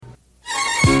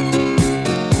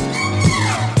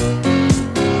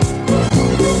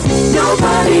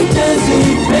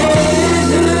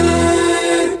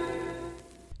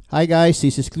Hi guys,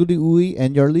 this is Cludy Uy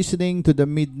and you're listening to the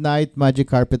Midnight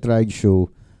Magic Carpet Ride Show.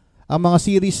 Ang mga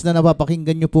series na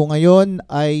napapakinggan nyo po ngayon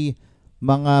ay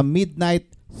mga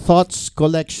Midnight Thoughts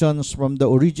Collections from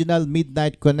the original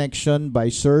Midnight Connection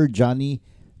by Sir Johnny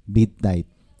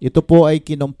Midnight. Ito po ay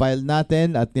kinompile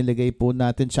natin at nilagay po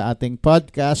natin sa ating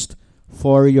podcast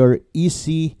for your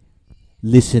easy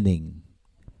listening.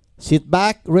 Sit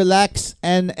back, relax,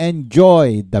 and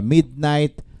enjoy the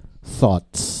Midnight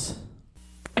Thoughts.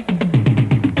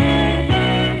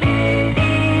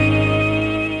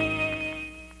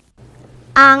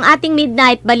 Ang ating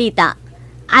midnight balita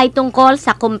ay tungkol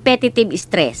sa competitive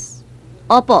stress.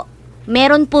 Opo,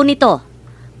 meron po nito,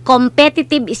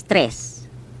 competitive stress.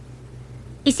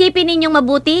 Isipin ninyong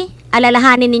mabuti,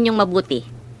 alalahanin ninyong mabuti.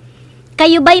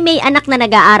 Kayo ba'y may anak na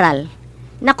nag-aaral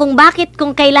na kung bakit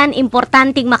kung kailan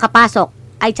importanteng makapasok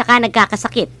ay tsaka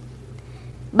nagkakasakit?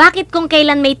 Bakit kung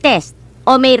kailan may test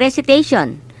o may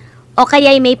recitation o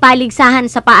kaya'y may paligsahan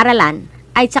sa paaralan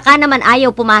ay tsaka naman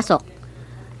ayaw pumasok?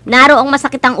 Naroong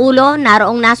masakit ang ulo,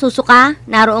 naroong nasusuka,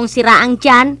 naroong sira ang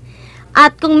tiyan,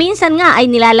 at kung minsan nga ay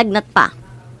nilalagnat pa.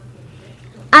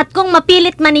 At kung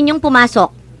mapilit man ninyong pumasok,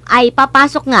 ay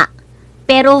papasok nga,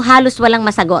 pero halos walang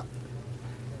masagot.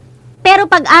 Pero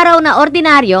pag araw na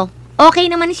ordinaryo, okay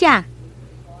naman siya.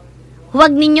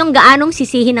 Huwag ninyong gaanong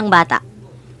sisihin ng bata.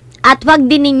 At huwag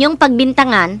din ninyong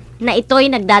pagbintangan na ito'y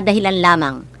nagdadahilan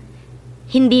lamang.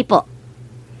 Hindi po.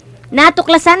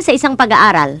 Natuklasan sa isang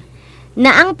pag-aaral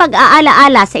na ang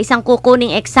pag-aalaala sa isang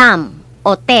kukuning exam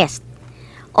o test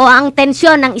o ang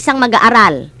tensyon ng isang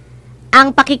mag-aaral,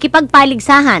 ang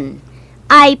pakikipagpaligsahan,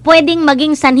 ay pwedeng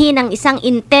maging sanhi ng isang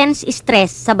intense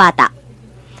stress sa bata.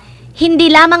 Hindi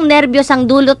lamang nervyos ang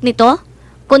dulot nito,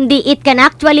 kundi it can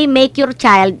actually make your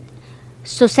child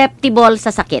susceptible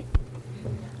sa sakit.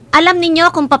 Alam ninyo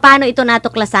kung paano ito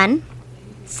natuklasan?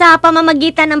 Sa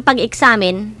pamamagitan ng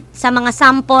pag-examine sa mga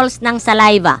samples ng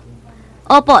saliva,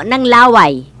 opo, ng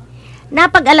laway.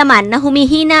 Napag-alaman na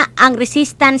humihina ang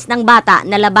resistance ng bata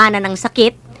na labanan ng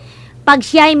sakit pag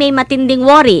siya ay may matinding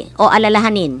worry o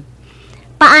alalahanin.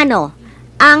 Paano?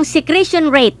 Ang secretion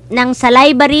rate ng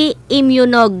salivary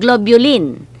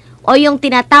immunoglobulin o yung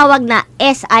tinatawag na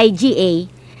SIGA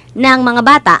ng mga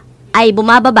bata ay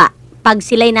bumababa pag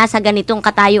sila'y nasa ganitong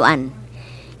katayuan.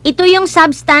 Ito yung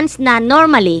substance na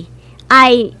normally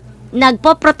ay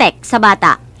nagpo-protect sa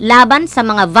bata laban sa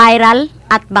mga viral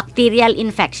at bacterial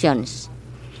infections.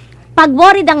 Pag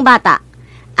worried ang bata,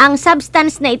 ang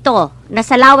substance na ito na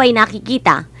sa laway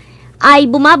nakikita ay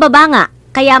bumababa nga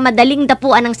kaya madaling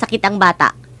dapuan ng sakit ang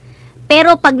bata.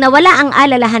 Pero pag nawala ang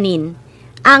alalahanin,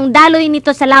 ang daloy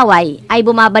nito sa laway ay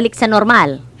bumabalik sa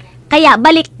normal. Kaya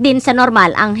balik din sa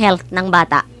normal ang health ng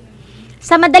bata.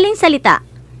 Sa madaling salita,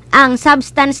 ang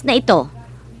substance na ito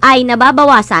ay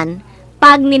nababawasan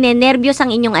pag ninenervyos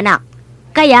ang inyong anak.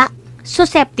 Kaya,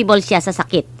 susceptible siya sa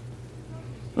sakit.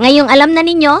 Ngayong alam na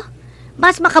ninyo,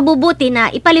 mas makabubuti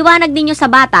na ipaliwanag ninyo sa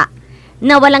bata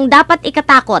na walang dapat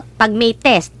ikatakot pag may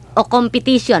test o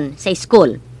competition sa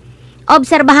school.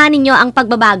 Obserbahan ninyo ang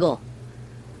pagbabago.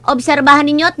 Obserbahan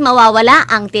ninyo at mawawala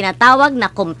ang tinatawag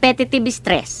na competitive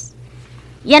stress.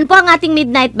 Yan po ang ating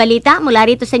Midnight Balita mula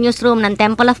rito sa newsroom ng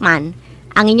Temple of Man.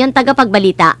 Ang inyong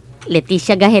tagapagbalita,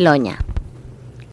 Leticia Gahelonia.